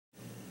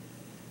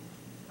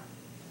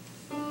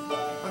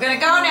gonna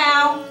go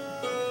now.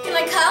 Can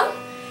I come?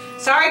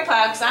 Sorry,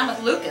 Pugs, I'm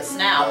with Lucas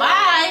now.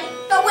 Bye.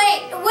 But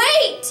wait!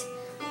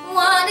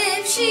 What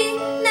if she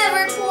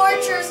never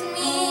tortures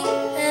me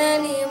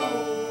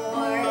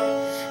anymore?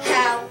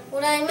 How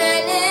would I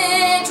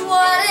manage?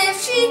 What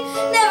if she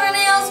never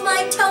nails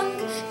my tongue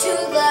to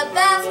the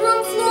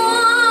bathroom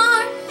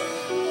floor?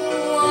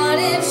 What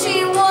if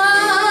she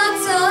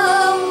walks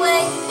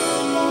away,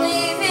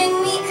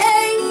 leaving me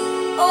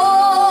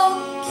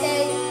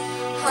A-okay,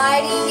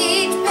 hiding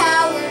each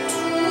power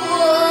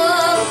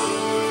tool?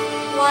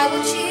 Why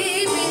would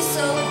she be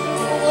so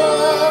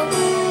cruel?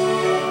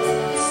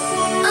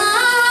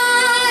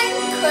 I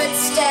could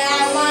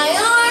stab my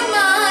arm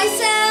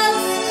myself,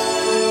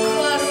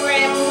 could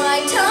rip my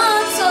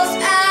tonsils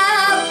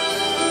out,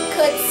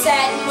 could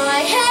set my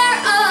hair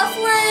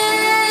aflame.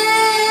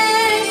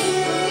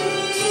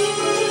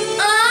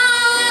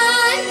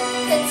 I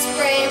could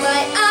spray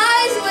my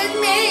eyes with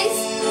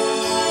mace,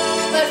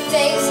 but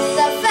face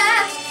the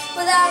fact,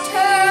 without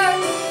her,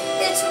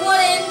 it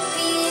wouldn't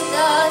be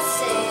the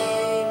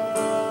same.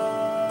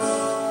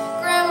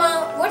 Grandma,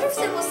 what if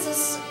there was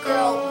this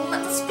girl,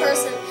 this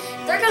person,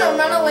 they're gonna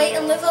run away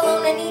and live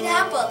alone and eat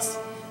apples?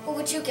 What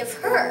would you give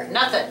her?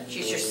 Nothing.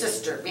 She's your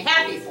sister. Be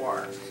happy for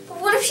her. But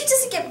what if she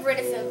doesn't get rid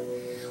of him?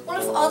 What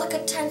if all the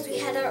good times we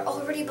had are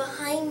already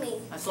behind me?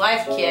 That's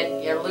life,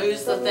 kid. You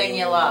lose the thing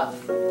you love.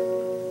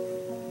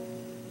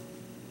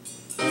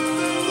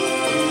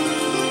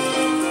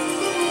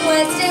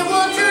 Wednesday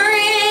will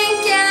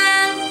drink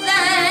and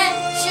then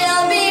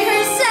she'll be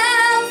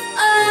herself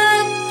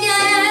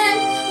again.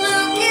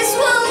 Lucas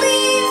will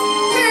leave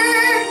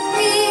her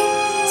be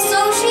so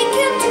she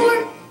can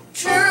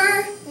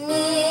torture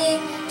me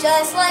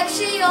just like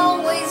she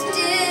always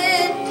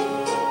did.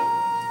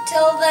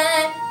 Till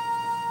then,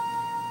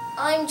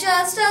 I'm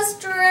just a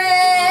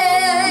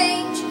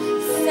strange,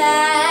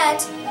 fat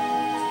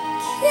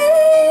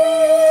kid.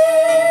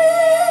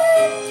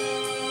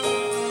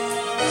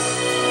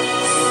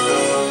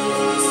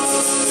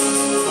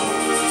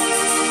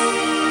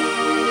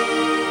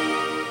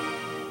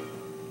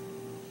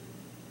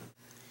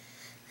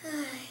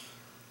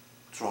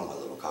 What's wrong, my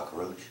little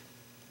cockroach?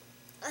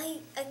 I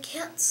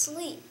can't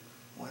sleep.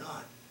 Why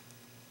not?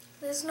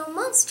 There's no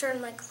monster in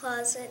my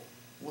closet.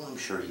 Well, I'm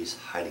sure he's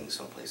hiding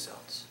someplace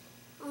else.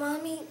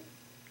 Mommy,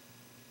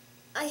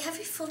 I have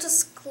a full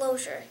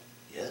disclosure.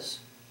 Yes?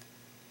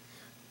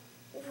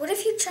 What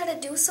if you try to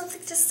do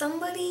something to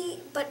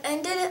somebody, but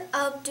ended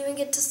up doing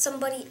it to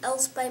somebody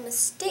else by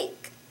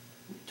mistake?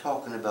 You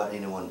talking about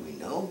anyone we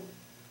know?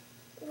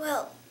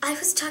 Well, I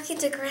was talking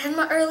to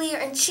Grandma earlier,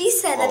 and she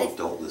said that if...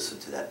 Don't listen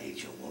to that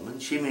ancient woman.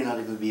 She may not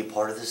even be a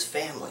part of this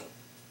family.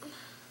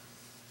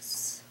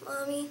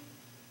 Mommy,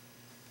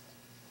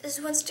 is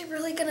Wednesday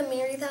really gonna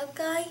marry that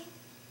guy?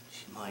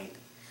 She might.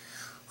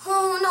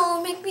 Oh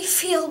no, make me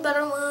feel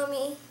better,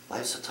 Mommy.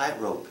 Life's a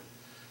tightrope,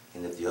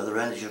 and if the other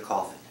end is your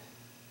coffin,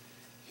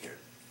 here,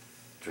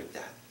 drink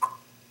that.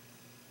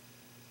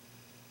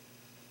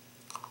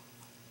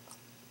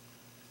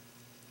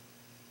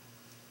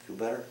 Feel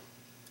better?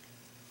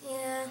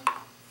 Yeah.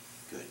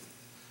 Good.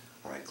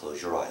 All right, close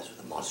your eyes or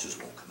the monsters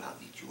won't come out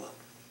and eat you up.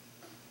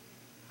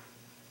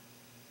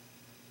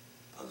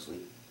 Pugsley.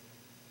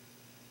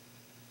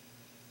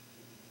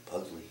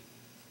 Pugsley.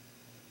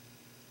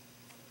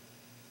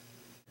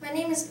 My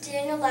name is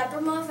Daniel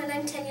Abramov, and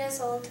I'm 10 years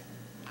old.